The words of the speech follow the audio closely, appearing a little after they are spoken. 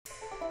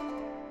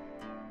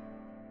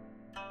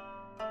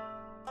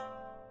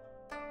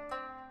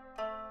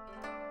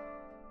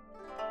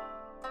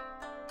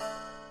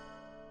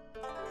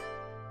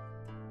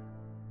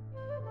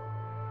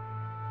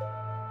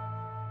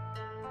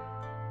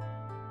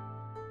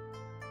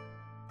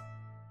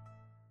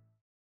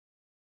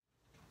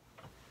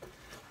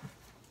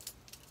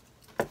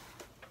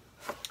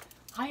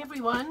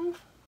everyone!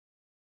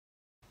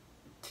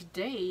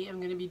 Today I'm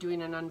going to be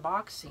doing an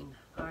unboxing.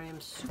 I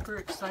am super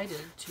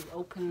excited to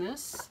open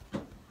this.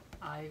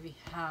 I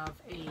have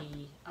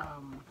a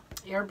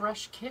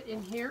airbrush kit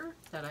in here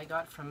that I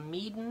got from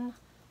Meeden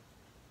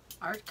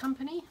Art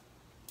Company,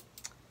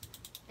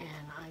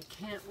 and I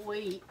can't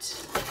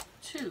wait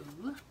to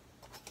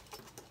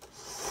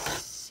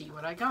see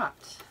what I got.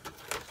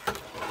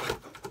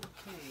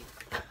 Okay,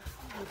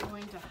 I'm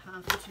going to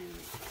have to,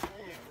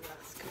 there,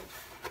 that's good.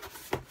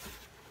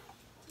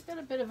 I've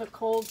got a bit of a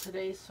cold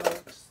today, so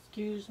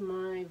excuse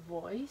my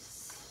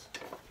voice.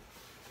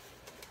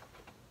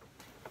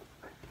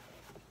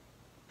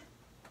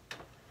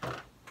 I'm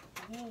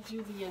going to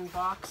do the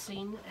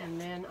unboxing,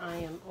 and then I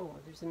am, oh,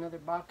 there's another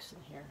box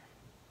in here.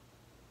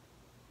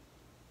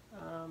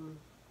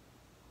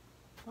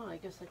 Well, I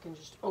guess I can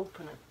just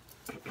open it.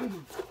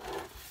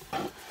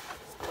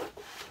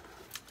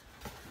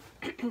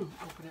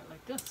 Open it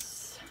like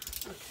this.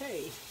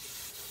 Okay.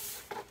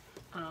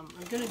 I'm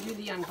going to do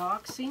the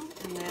unboxing,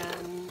 and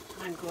then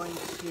I'm going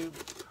to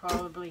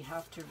probably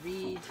have to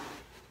read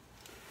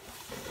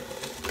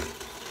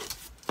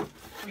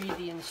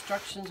the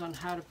instructions on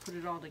how to put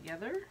it all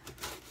together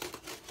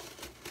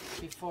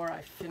before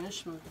I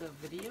finish the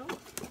video.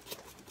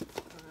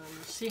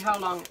 See how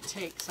long it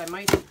takes. I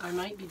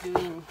might be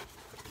doing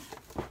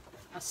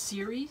a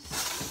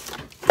series,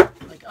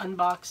 like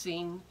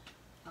unboxing,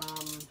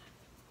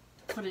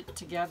 put it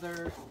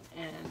together,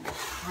 and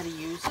how to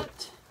use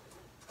it.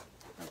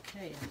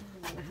 Okay,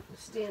 I'm going to have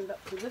to stand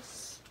up to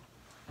this.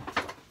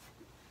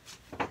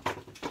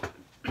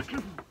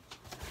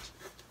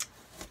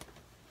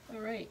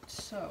 Alright,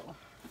 so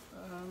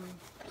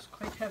it's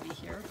quite heavy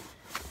here.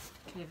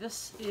 Okay,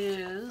 this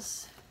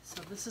is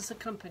a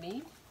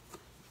company,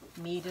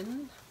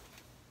 Meeden.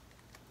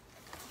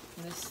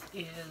 This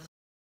is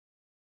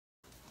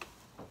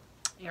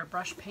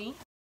airbrush paint.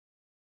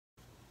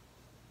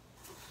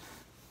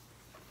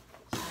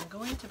 So I'm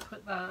going to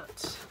put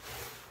that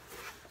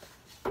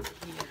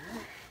here.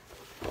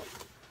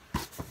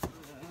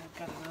 I've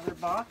got another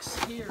box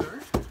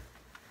here.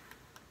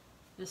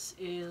 This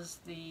is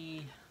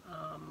the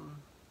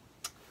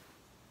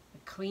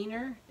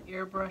cleaner,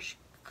 airbrush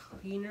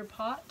cleaner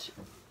pot.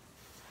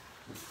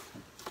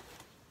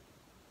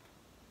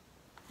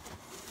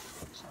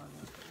 So I'm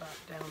going to put that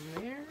down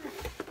there.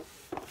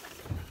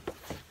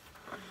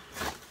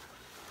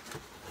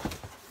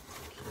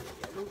 Okay,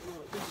 I don't know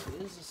what this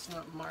is. It's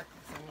not marked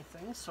with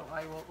anything, so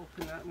I will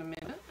open that in a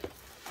minute.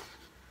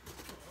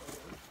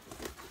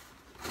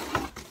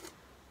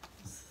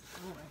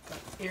 Oh, I've got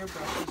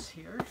airbrushes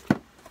here.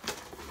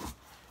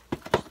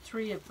 There's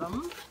 3 of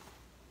them.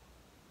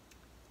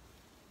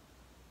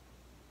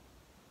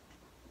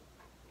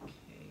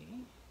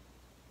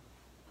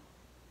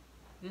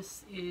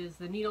 This is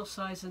the needle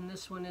size, and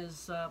this one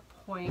is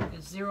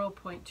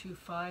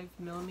 0.25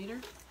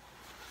 millimeter.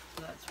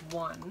 So that's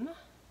 1.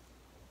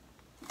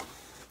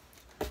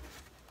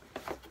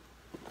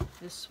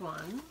 This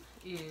one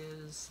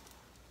is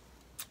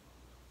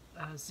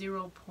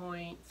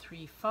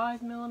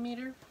 0.35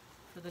 millimeter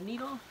for the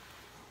needle.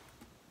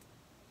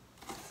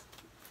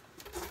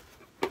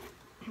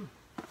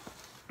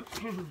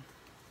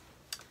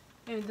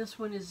 And this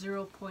one is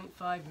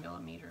 0.5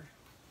 millimeter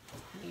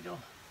needle.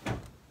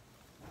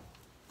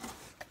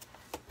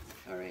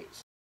 All right.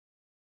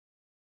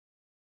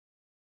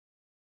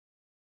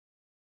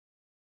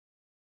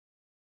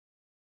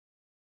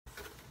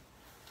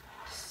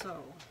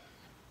 So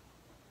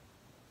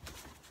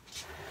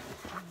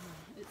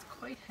it's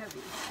quite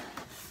heavy.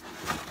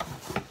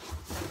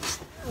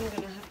 I'm going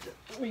to have to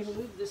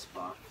remove this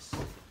box,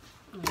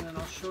 and then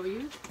I'll show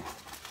you.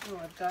 Oh,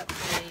 I've got a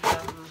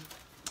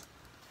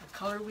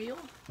color wheel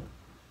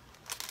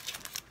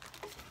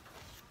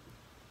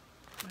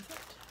with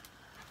it.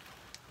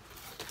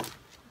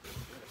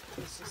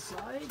 This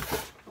aside.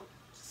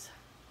 Oops.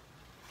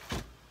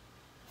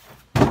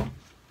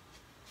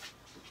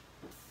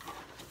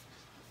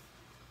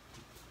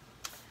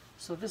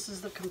 So this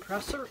is the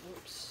compressor.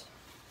 Oops.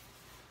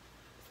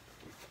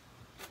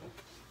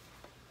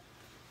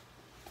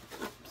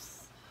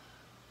 Oops.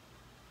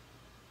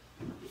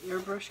 The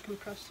airbrush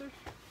compressor.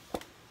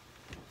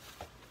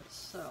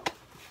 So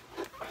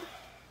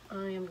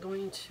I am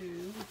going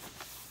to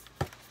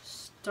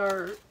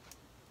start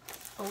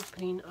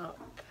opening up.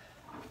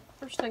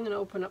 First I'm going to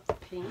open up the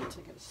paint.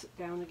 I got to sit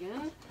down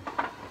again.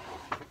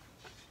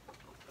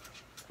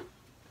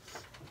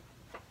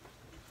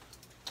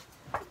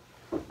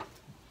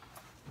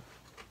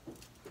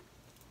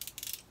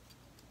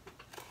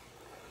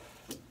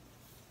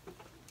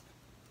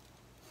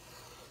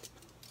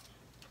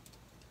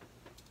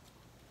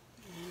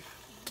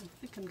 I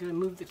think I'm going to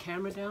move the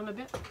camera down a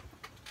bit.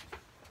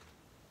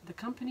 The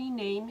company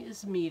name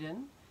is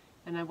Meeden,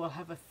 and I will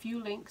have a few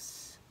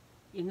links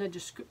in the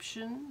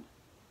description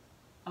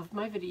of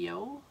my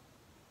video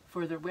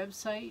for their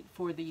website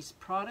for these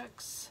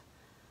products,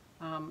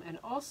 and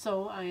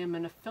also I am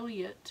an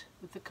affiliate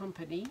with the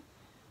company.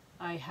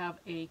 I have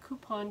a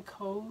coupon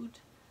code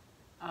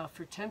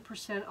for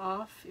 10%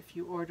 off if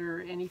you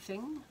order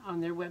anything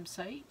on their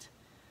website.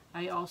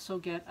 I also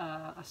get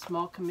a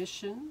small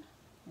commission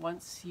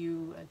once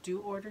you do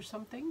order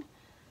something.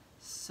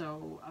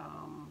 So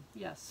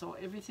yeah, so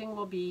everything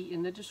will be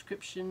in the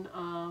description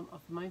of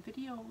my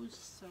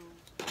videos. So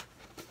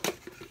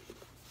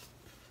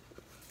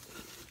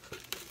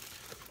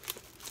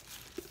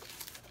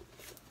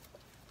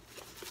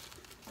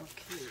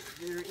okay,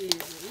 there is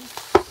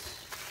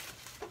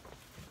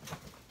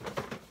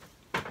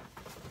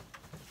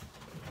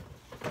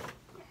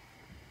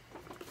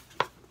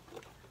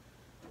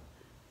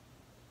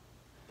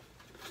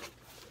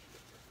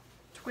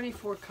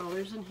 .24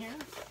 colors in here.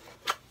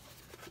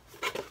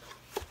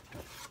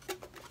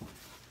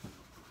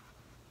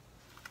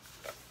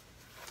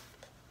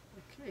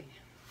 Okay,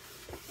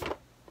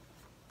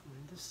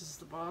 and this is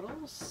the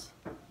bottles.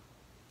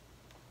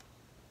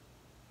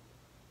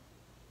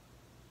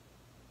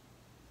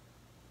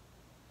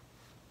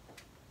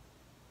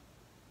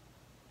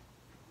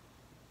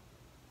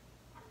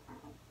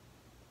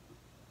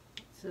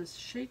 It says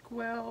shake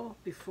well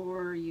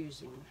before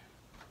using.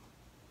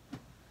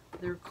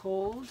 They're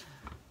cold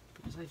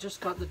because I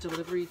just got the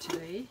delivery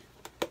today,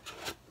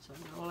 so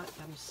I'm going to let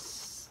them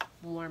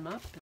warm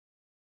up.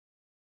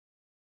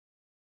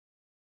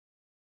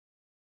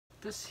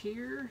 This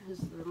here is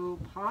the little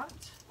pot.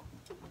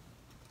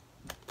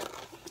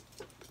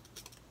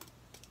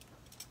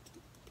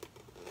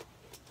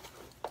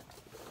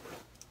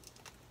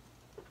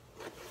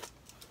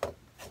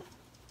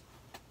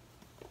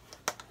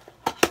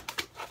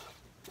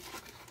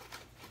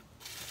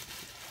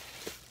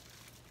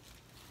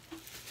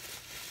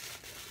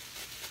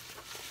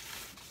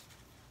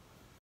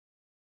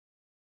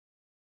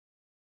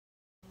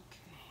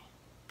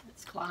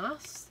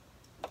 Glass,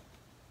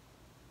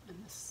 and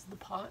this is the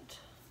pot.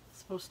 It's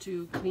supposed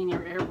to clean your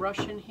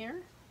airbrush in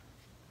here.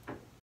 I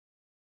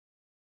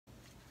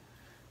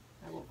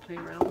won't play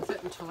around with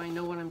it until I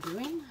know what I'm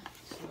doing.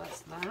 So that's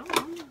that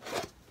one.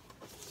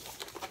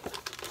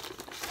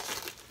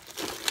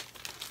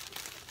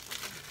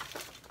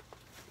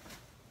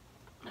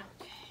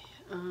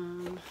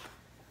 Okay,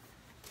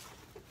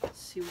 let's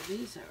see what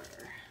these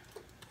are.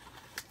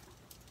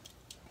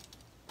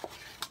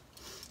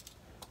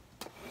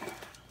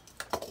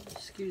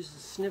 Excuse the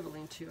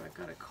sniveling too, I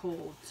got a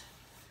cold.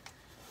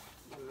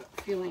 I'm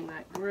not feeling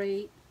that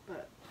great,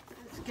 but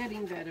it's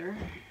getting better.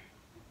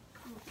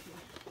 Okay.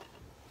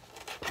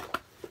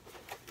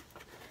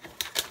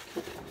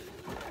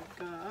 I've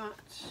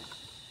got,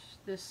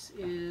 this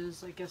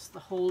is, I guess, the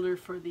holder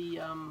for the,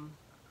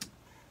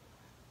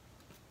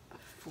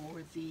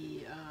 what do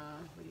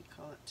you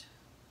call it?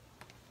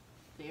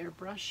 The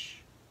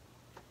airbrush.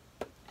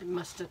 It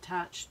must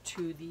attach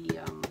to the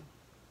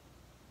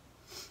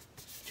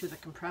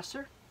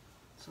compressor,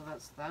 so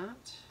that's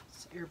that.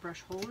 It's an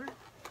airbrush holder.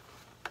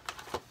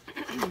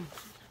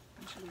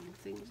 Bunch of little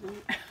things in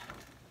there.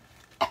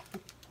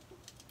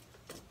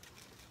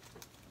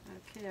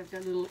 Okay, I've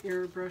got little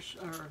airbrush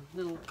or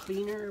little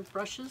cleaner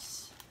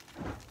brushes,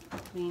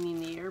 cleaning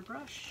the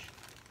airbrush.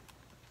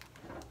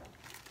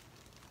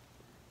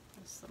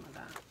 There's some of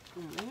that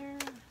in there.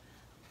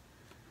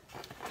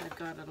 I've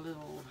got a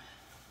little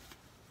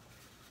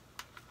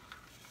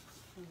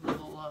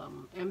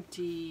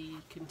empty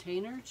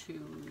container to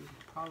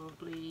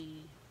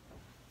probably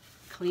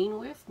clean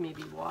with,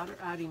 maybe water,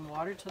 adding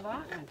water to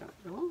that, I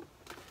don't know.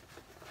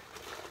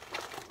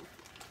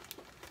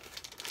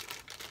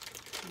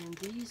 And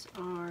these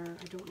are,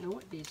 I don't know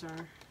what these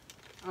are.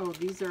 Oh,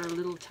 these are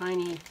little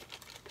tiny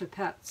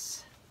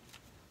pipettes,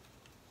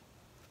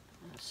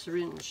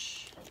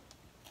 syringe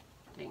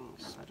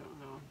things. I don't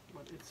know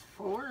what it's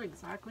for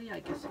exactly. I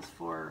guess it's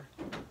for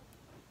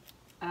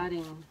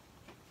adding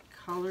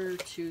color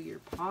to your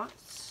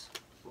pots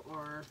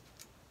or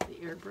the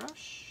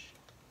airbrush.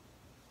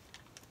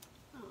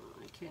 Oh,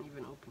 I can't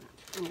even open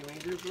it. Anyway,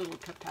 there's little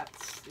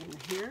pipettes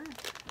in here.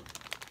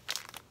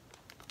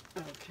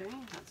 Okay,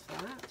 that's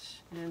that.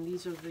 And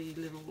these are the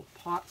little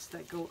pots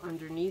that go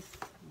underneath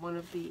one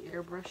of the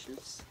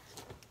airbrushes.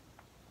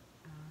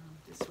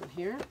 This one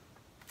here.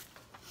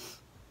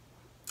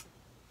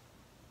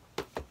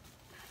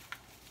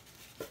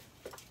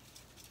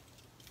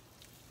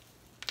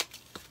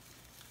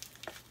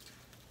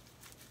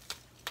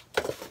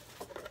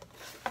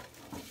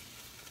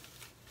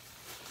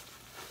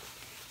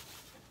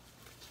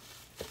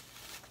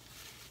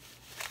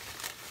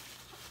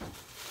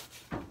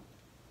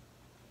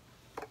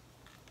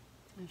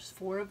 There's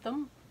 4 of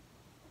them.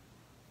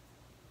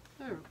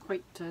 They're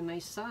quite a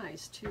nice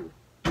size too.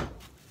 Okay,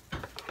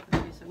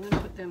 so I'm going to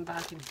put them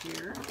back in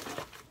here.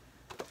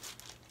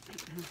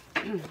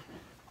 I'm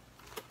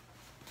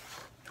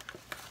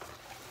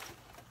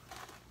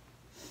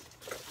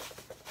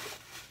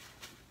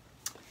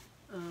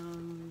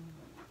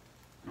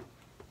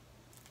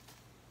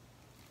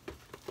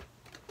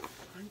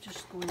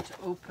just going to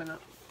open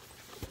up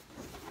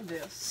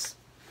this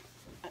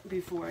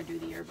before I do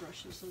the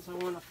airbrushes, as I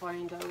want to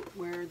find out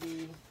where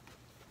the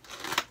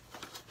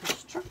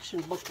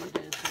instruction booklet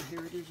is. And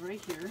here it is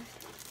right here.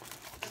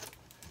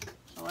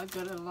 So So I've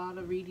got a lot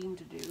of reading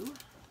to do.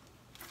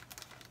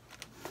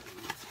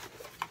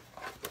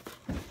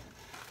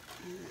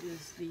 Here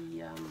is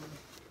the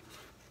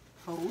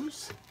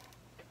hose.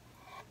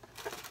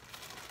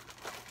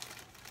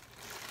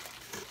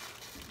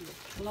 The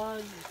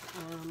plug.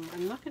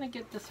 I'm not going to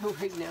get this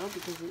out right now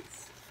because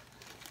it's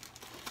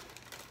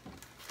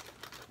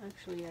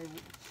actually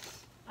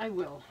I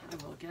will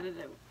get it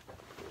out.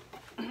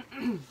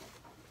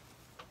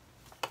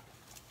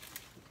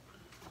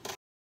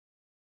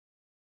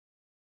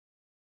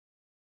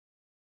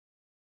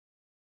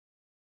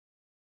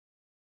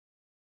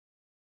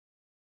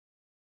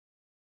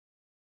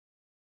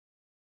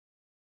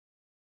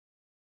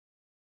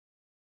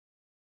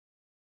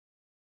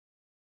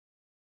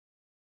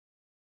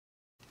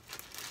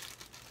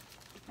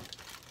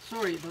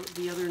 Sorry about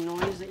the other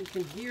noise that you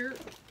can hear.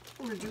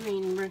 We're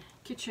doing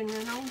kitchen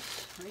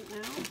renos right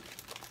now.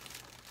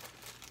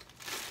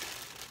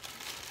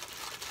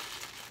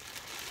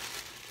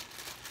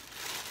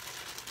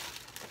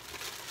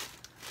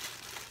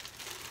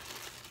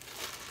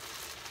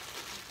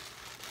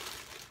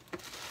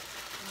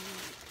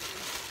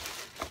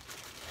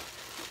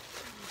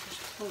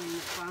 Just pulling the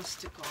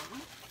plastic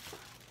off.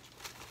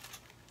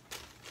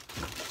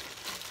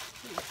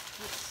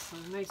 That's a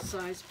nice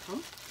size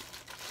pump.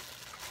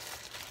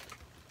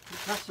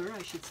 Compressor,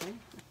 I should say.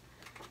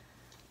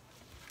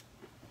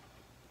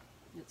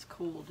 It's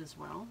cold as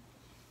well,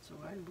 so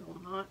I will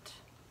not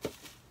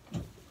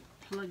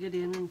plug it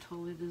in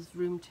until it is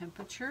room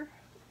temperature.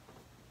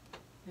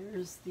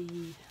 There's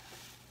the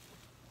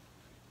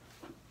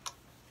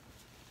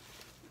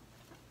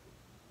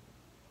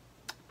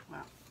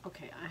wow.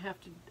 Okay, I have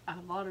a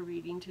lot of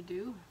reading to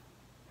do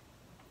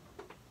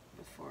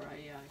before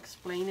I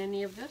explain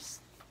any of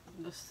this.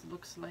 This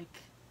looks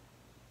like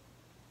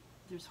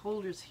there's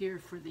holders here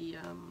for the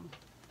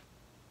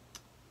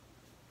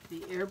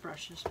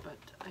airbrushes, but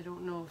I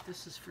don't know if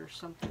this is for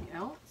something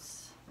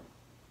else.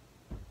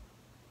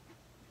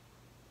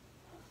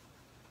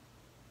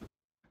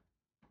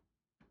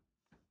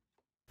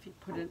 If you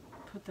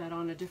put that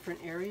on a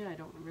different area, I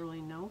don't really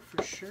know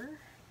for sure.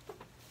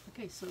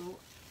 Okay, so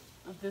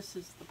this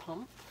is the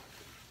pump,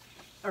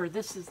 or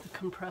this is the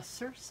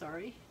compressor,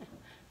 sorry.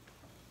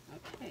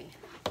 Okay,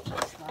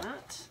 that's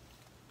that.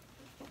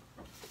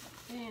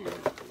 And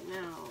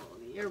now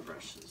the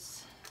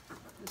airbrushes.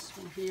 This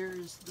one here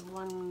is the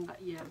one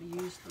that you have to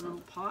use the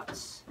little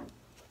pots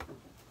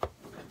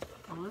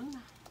on.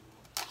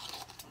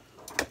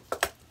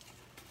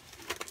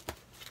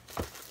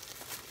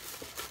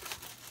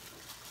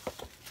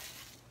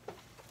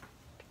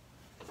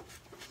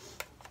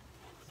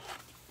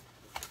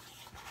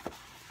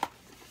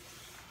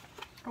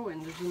 Oh,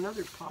 and there's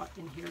another pot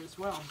in here as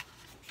well.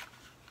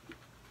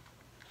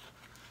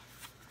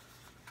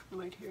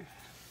 Right here.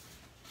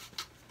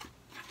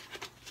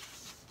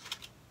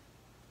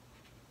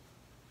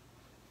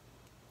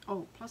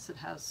 Oh, plus it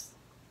has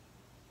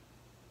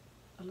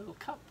a little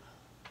cup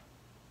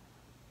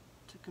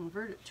to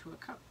convert it to a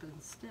cup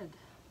instead.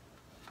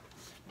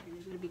 You're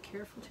going to be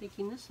careful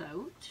taking this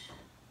out.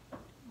 I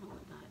don't know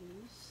what that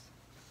is.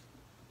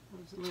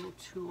 There's a little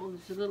tool.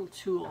 There's a little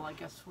tool, I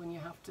guess, when you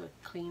have to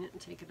clean it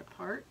and take it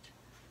apart.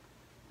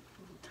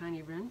 A little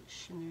tiny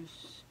wrench, and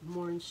there's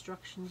more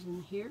instructions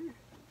in here.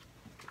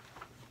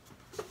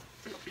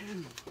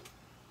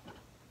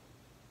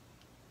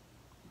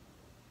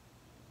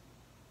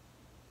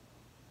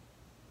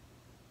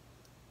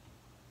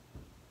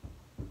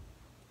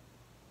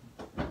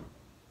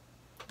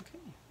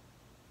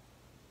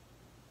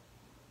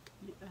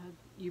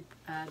 You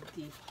add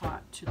the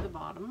pot to the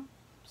bottom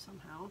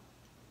somehow.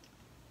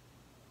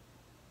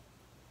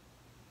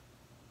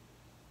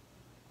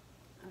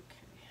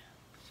 Okay,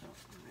 so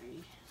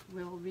I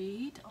will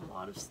read a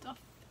lot of stuff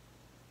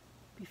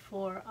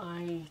before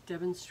I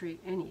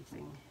demonstrate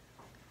anything.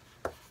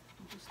 I'm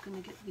just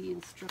going to get the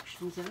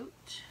instructions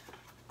out.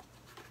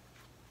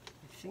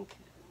 I think,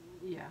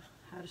 yeah,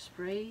 how to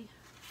spray,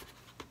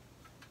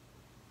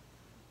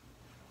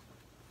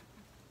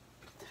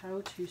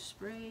 how to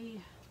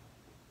spray,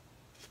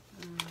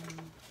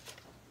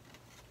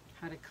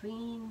 how to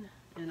clean,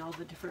 and all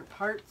the different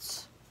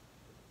parts.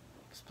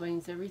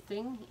 Explains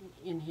everything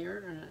in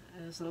here, and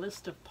there's a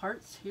list of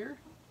parts here,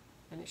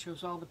 and it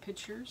shows all the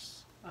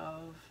pictures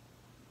of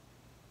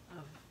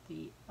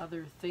the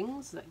other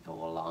things that go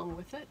along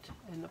with it,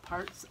 and the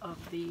parts of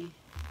the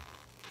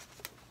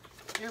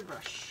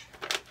airbrush.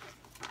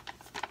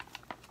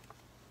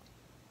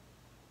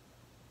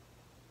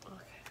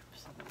 Okay,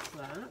 so that's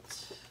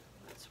that.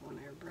 That's one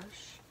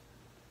airbrush.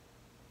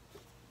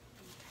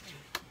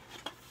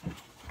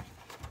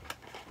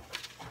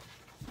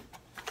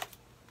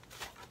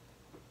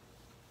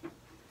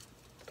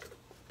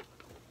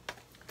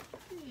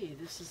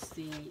 This is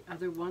the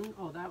other one.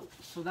 Oh,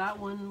 that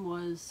one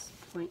was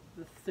the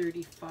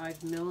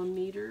 35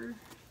 millimeter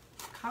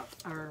cup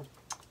or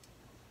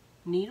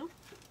needle.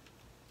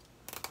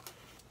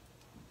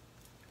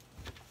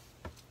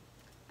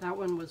 That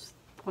one was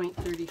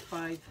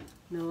 0.35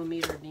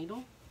 millimeter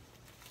needle.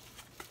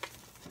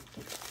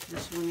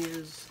 This one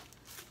is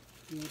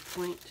the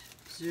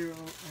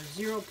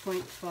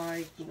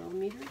 0.5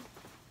 millimeter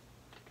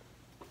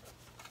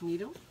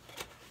needle.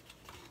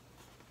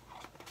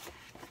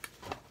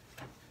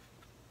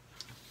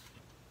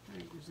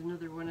 Alright, there's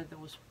another one of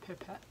those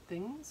pipette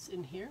things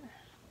in here.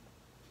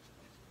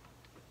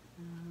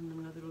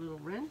 Another little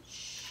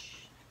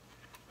wrench.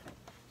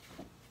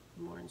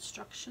 More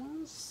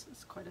instructions.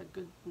 It's quite a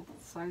good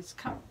size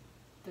cup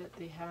that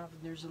they have.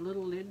 There's a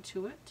little lid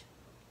to it.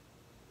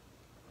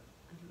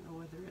 I don't know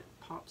whether it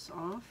pops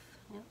off.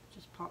 Yep, it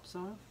just pops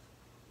off.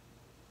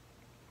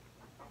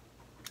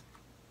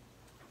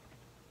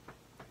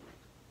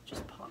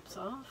 Just pops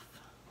off.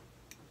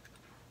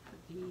 Put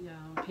the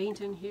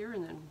paint in here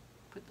and then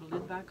put the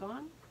lid back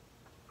on.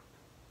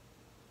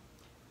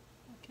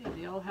 Okay,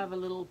 they all have a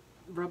little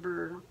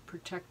rubber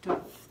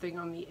protective thing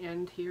on the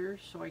end here,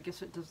 so I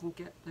guess it doesn't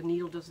get, the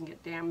needle doesn't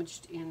get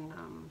damaged in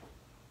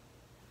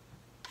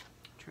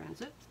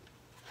transit.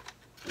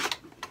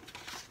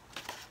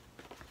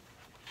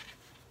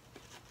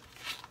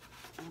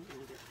 I'm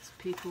going to get this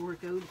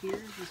paperwork out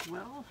here as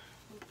well.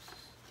 Oops.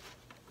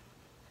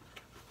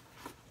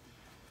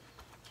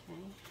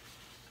 Okay.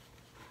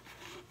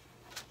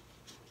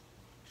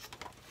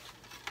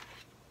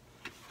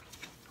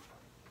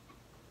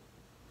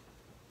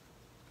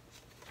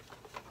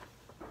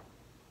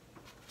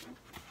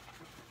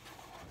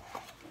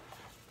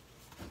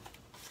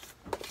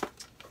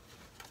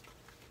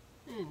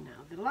 And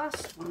now the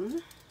last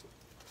one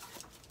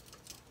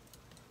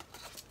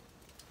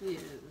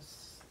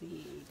is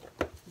the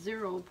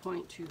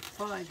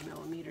 0.25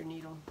 millimeter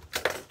needle.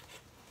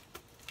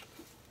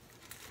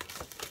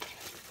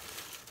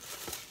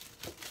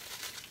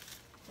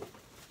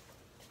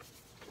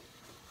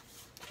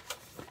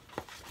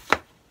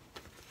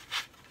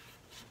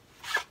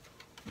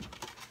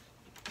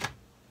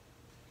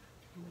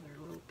 Another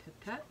little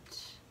pipette.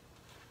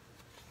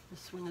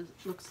 This one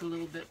looks a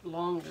little bit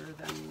longer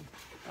than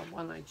the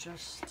one I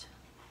just,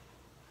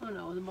 oh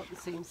no, about the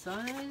same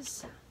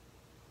size.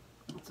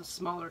 It's a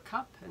smaller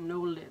cup and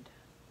no lid.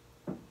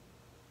 Yeah,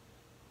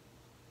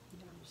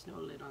 there's no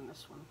lid on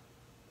this one.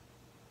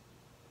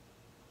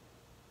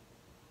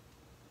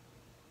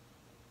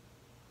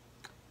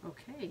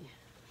 Okay,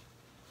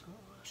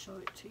 I'll show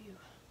it to you.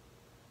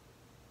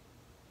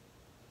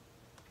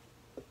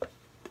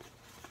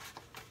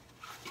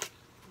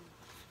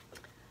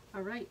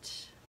 All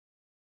right.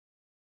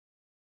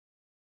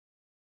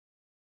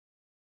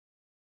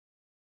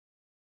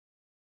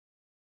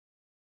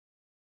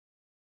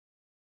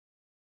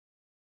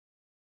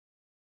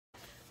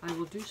 I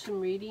will do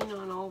some reading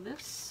on all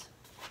this,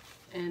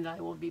 and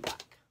I will be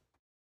back.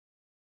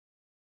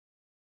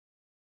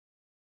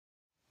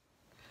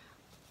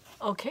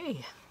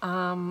 Okay,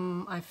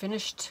 I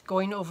finished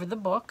going over the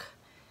book,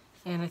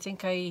 and I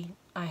think I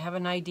have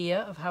an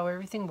idea of how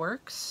everything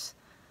works.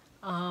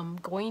 I'm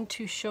going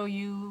to show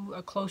you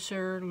a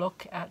closer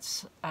look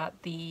at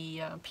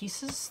the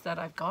pieces that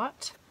I've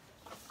got,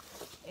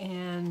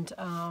 and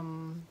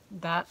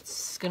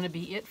that's going to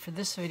be it for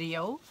this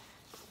video.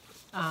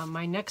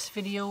 My next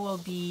video will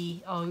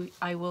be,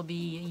 I will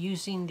be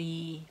using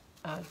the,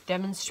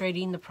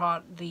 demonstrating the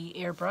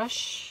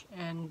airbrush,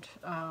 and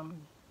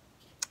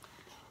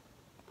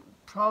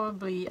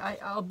probably,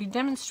 I'll be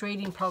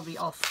demonstrating probably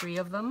all 3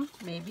 of them,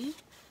 maybe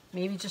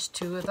just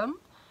 2 of them,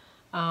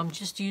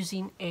 just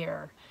using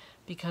air,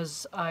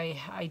 because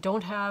I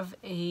don't have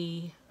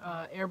a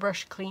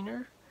airbrush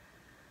cleaner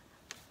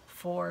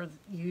for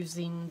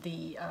using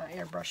the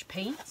airbrush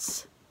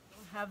paints. I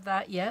don't have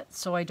that yet,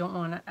 so I don't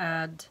want to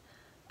add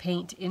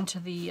paint into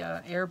the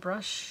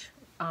airbrush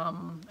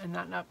and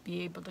not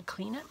be able to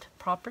clean it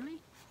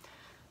properly.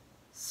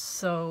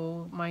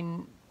 So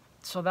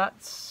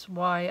that's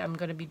why I'm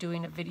going to be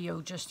doing a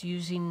video just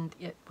using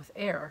it with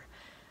air.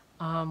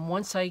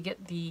 Once I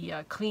get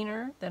the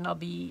cleaner, then I'll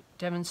be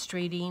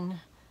demonstrating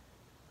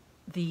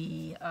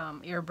the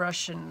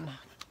airbrush and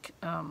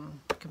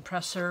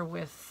compressor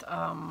with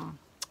a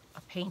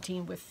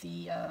painting with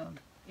the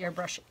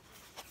airbrush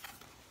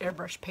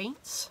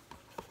paints.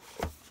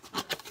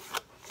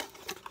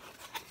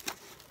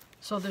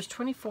 So there's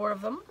 24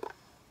 of them.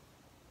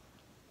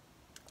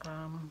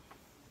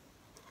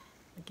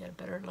 Get a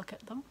better look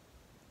at them.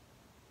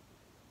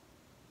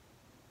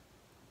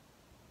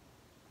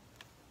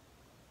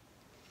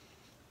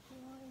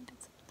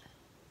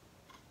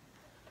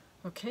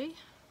 Okay.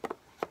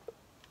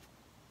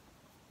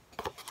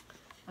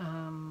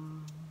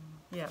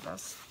 Yeah,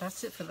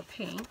 that's it for the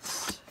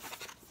paints.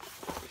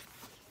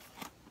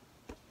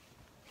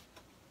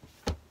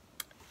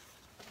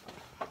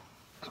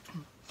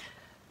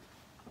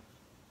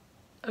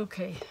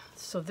 Okay,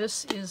 so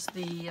this is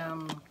the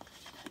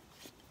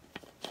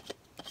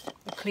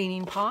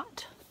cleaning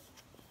pot.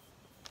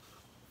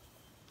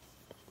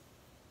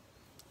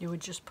 You would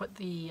just put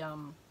the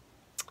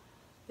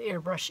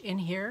airbrush in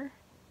here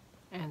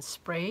and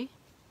spray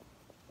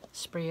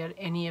at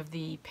any of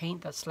the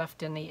paint that's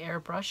left in the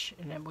airbrush,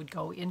 and it would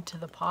go into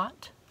the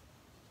pot.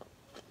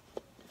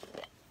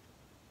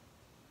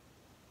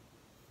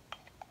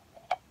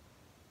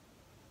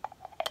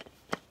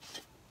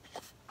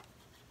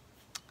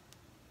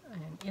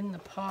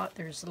 pot,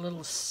 there's a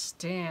little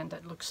stand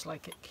that looks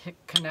like it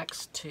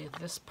connects to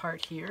this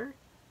part here.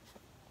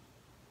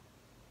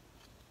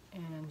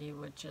 And you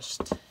would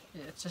just,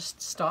 it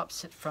just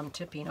stops it from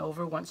tipping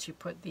over once you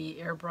put the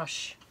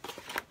airbrush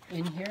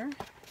in here.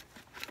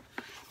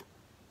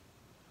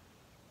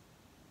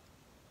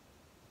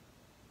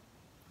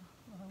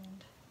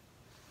 And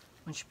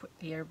once you put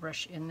the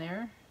airbrush in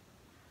there,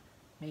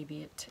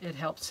 maybe it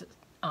helps it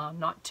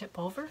not tip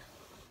over.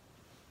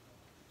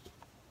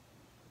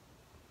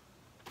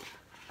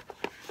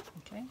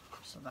 Okay,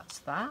 so that's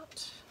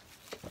that.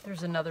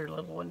 There's another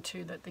little one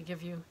too that they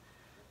give you,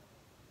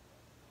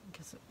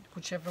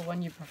 whichever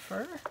one you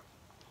prefer.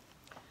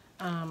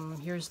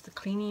 Here's the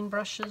cleaning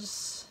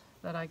brushes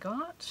that I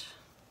got.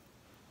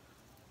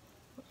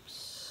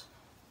 Oops.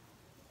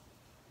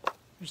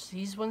 There's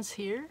these ones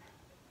here.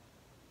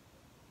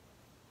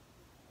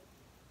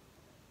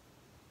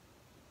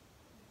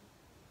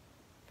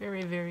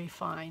 Very, very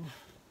fine.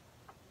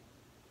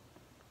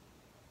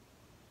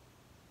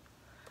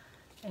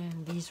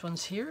 And these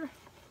ones here.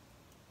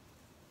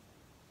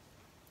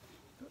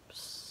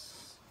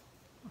 Oops.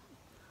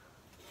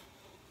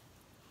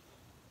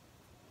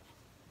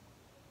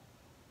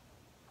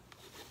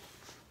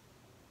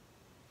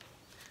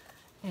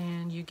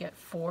 And you get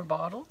 4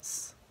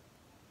 bottles.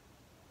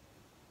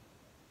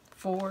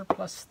 4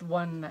 plus the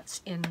one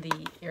that's in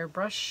the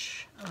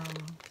airbrush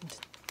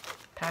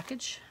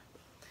package.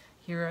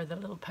 Here are the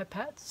little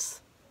pipettes.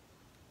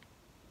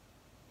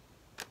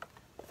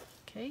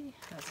 Okay,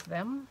 that's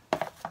them.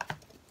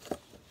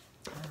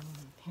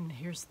 And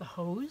here's the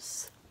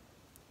hose.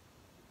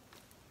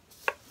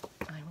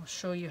 I will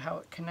show you how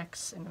it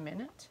connects in a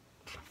minute.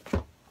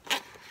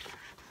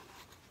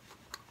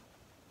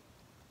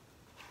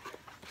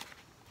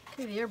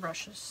 Okay, the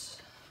airbrushes.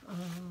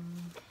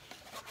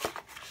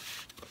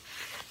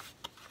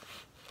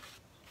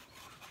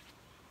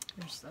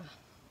 Here's the,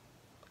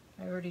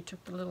 I already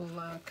took the little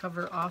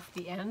cover off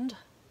the end.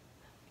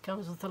 It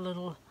comes with a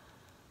little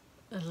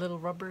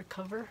rubber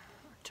cover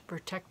to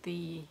protect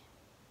the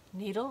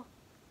needle.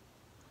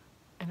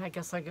 And I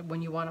guess like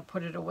when you want to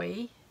put it away,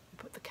 you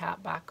put the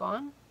cap back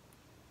on.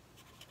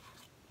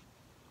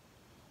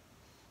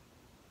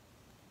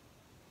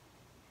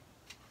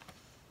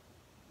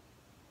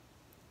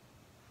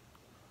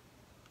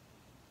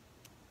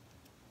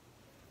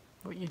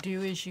 What you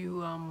do is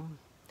you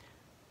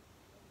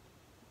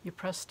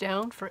press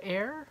down for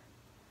air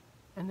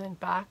and then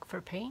back for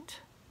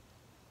paint.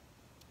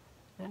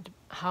 And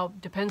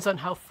depends on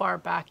how far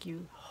back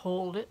you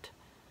hold it,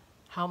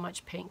 how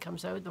much paint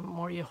comes out. The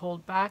more you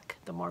hold back,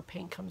 the more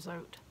paint comes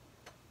out.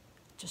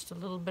 Just a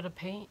little bit of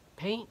paint,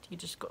 you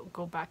just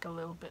go back a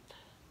little bit.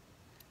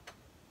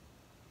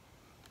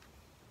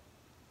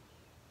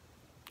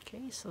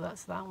 Okay, so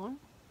that's that one.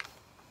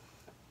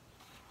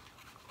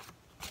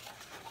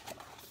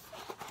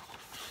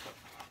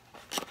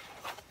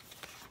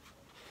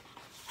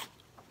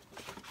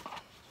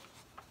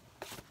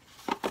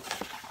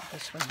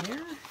 This one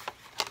here.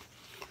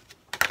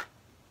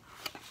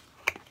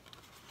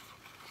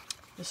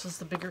 This is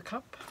the bigger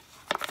cup.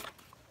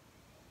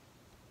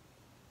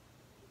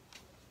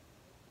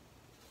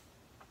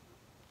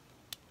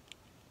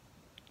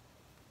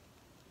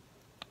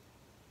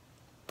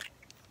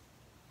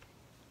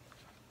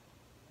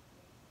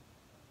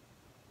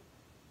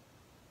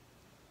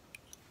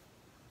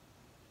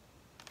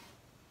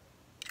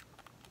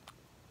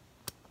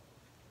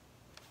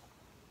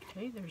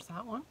 Okay, there's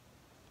that one.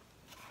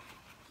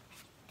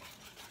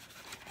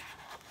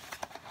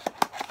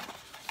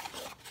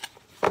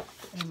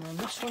 And then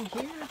this one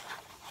here,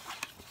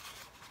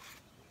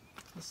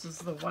 this is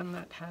the one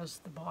that has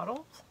the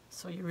bottle.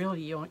 So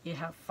you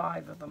have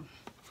 5 of them.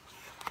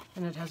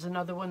 And it has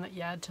another one that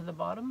you add to the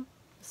bottom,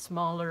 a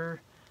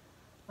smaller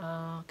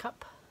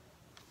cup.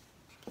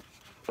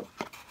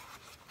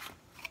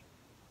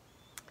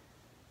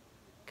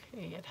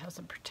 Okay, it has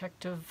a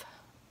protective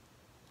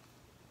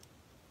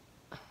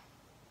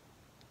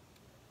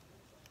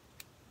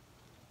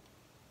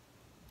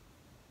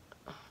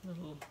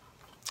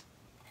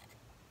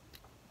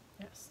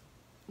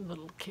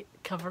little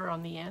cover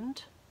on the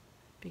end,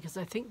 because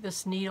I think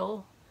this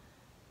needle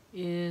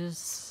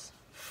is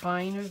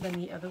finer than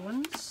the other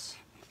ones.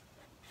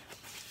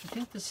 I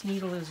think this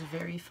needle is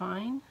very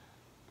fine.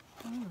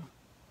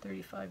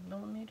 35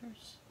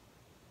 millimeters.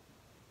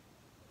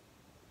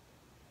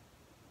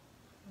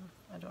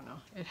 I don't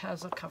know. It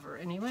has a cover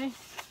anyway.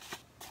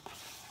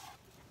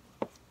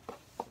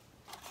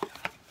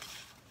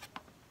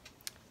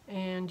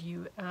 And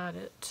you add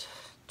it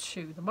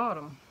to the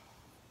bottom.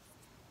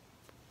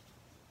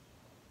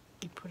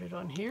 You put it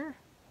on here.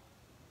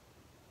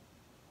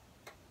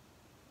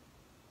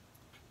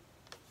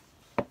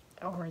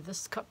 Or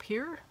this cup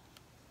here.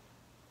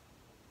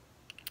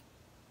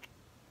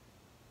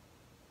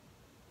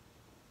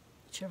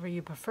 Whichever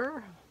you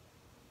prefer.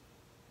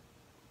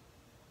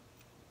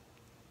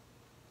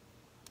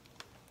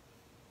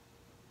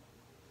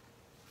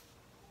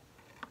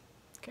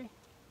 Okay,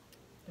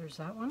 there's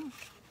that one.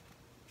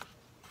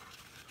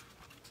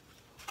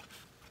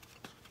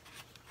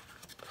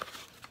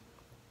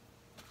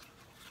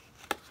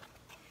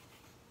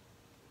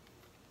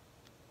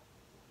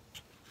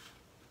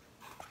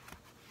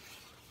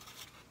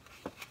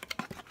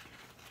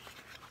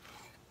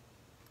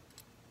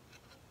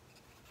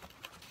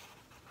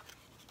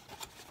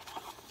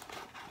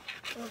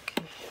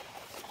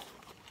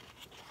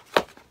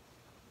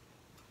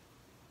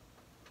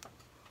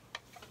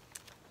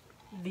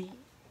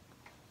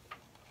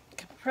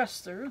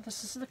 compressor.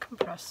 This is the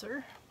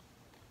compressor.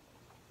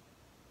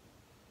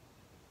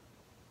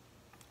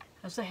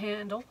 Has a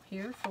handle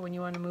here for when you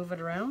want to move it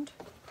around.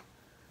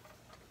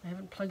 I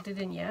haven't plugged it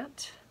in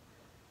yet.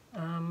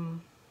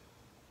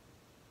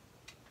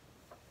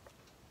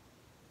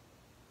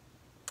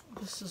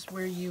 This is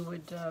where you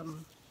would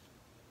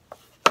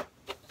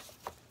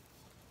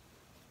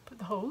put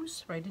the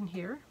hose right in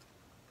here.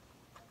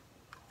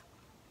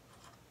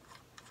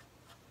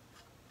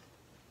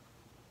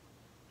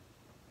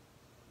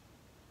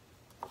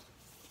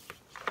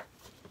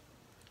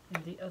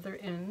 And the other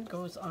end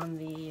goes on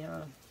the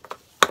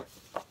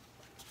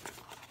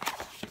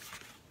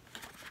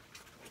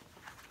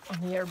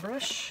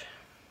airbrush.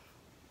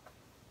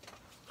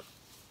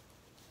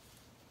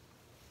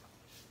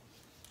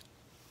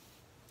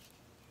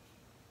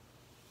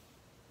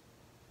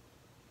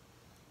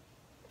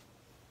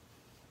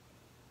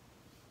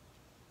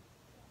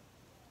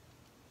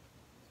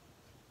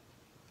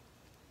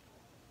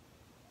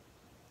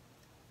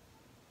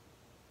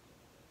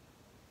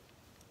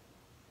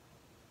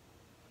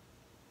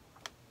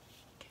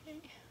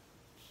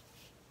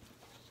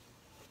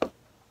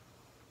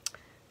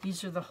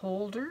 These are the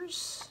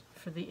holders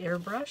for the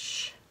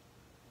airbrush.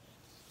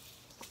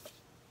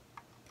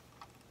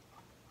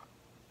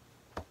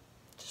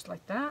 Just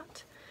like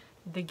that.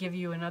 They give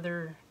you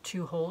another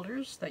 2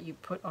 holders that you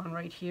put on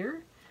right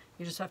here.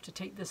 You just have to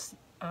take this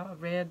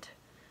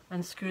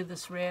unscrew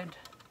this red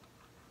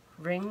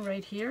ring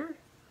right here,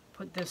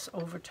 put this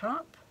over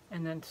top,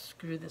 and then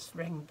screw this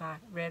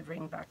red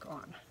ring back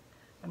on.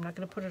 I'm not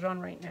going to put it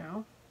on right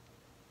now.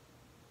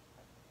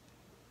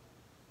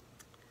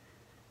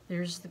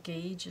 There's the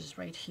gauge is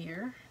right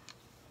here.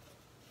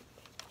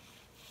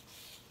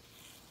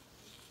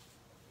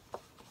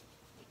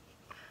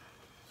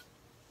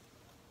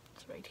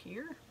 It's right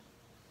here.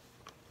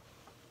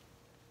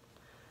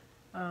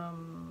 Okay,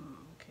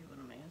 what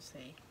am I going to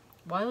say?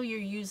 While you're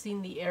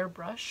using the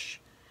airbrush,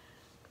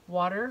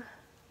 water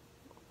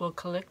will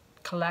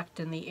collect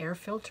in the air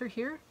filter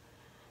here,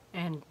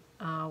 and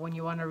when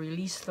you want to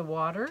release the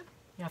water,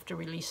 you have to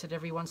release it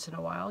every once in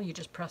a while. You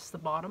just press the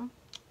bottom.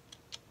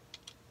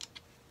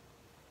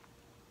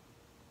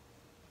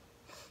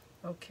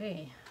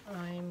 Okay,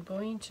 I'm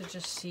going to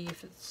just see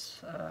if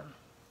it's,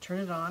 turn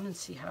it on and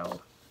see how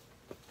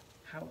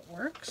it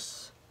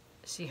works.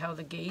 See how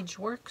the gauge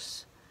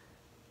works.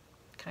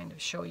 Kind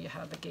of show you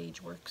how the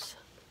gauge works,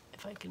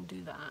 if I can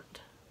do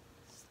that.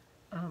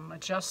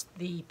 Adjust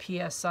the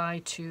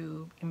PSI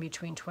to in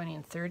between 20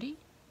 and 30.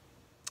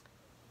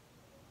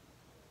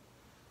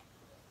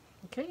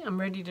 Okay, I'm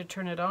ready to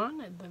turn it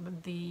on.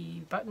 The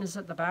button is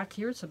at the back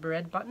here. It's a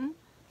red button.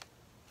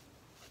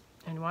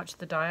 And watch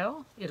the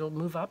dial. It'll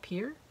move up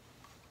here. You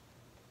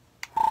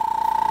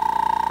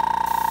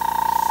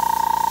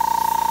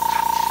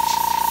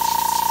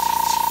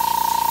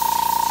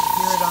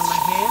hear it on my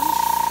hand.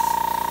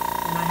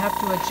 And I have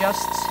to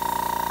adjust.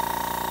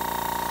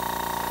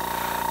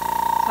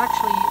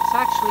 It's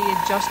actually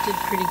adjusted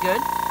pretty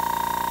good.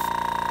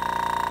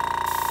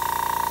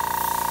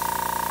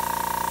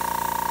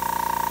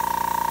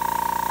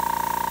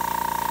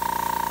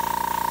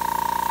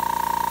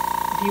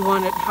 If you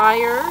want it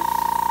higher,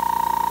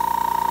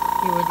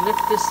 you would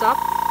lift this up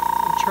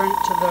and turn it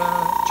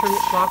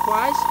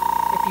clockwise.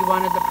 If you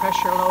wanted the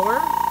pressure lower,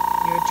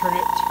 you would turn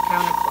it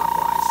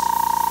counterclockwise.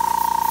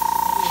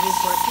 It is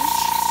working.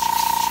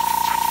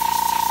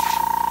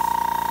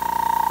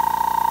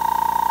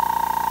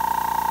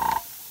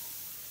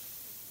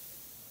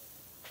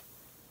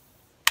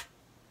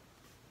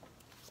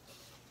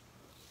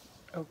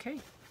 Okay,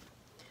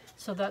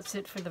 so that's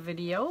it for the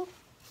video.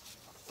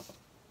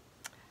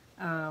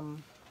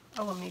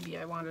 Oh, well,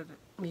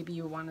 maybe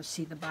you want to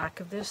see the back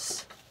of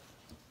this.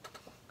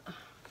 I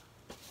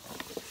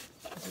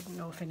didn't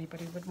know if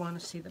anybody would want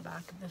to see the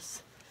back of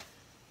this.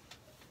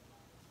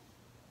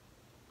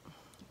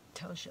 It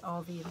tells you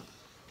all the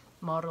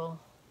model,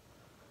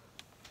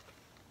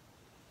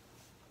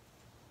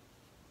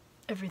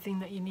 everything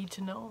that you need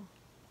to know.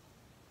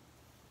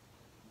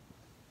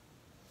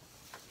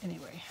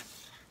 Anyway.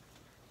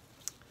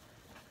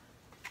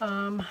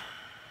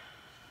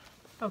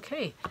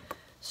 Okay.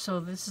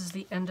 So this is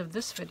the end of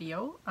this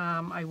video.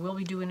 I will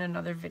be doing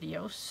another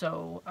video,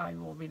 so I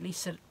will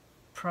release it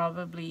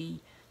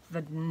probably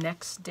the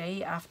next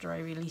day after I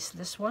release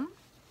this one.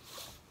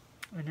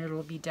 And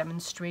it'll be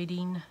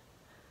demonstrating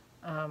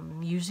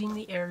using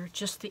the air,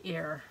 just the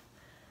air,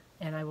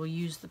 and I will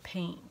use the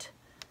paint.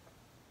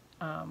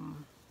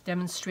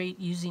 Demonstrate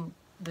using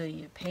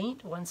the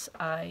paint once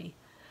I...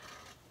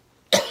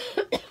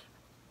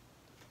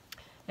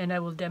 and I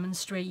will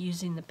demonstrate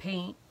using the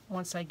paint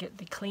once I get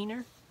the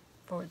cleaner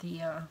for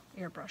the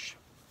airbrush.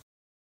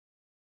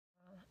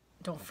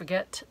 Don't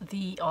forget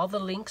all the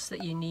links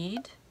that you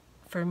need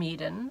for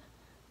Meeden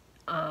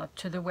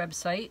to the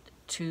website,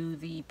 to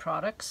the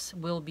products,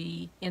 will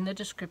be in the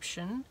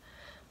description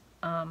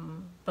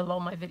below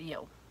my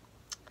video.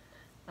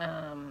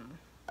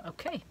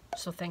 Okay,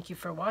 so thank you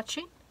for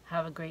watching.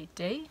 Have a great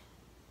day.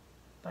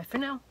 Bye for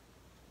now.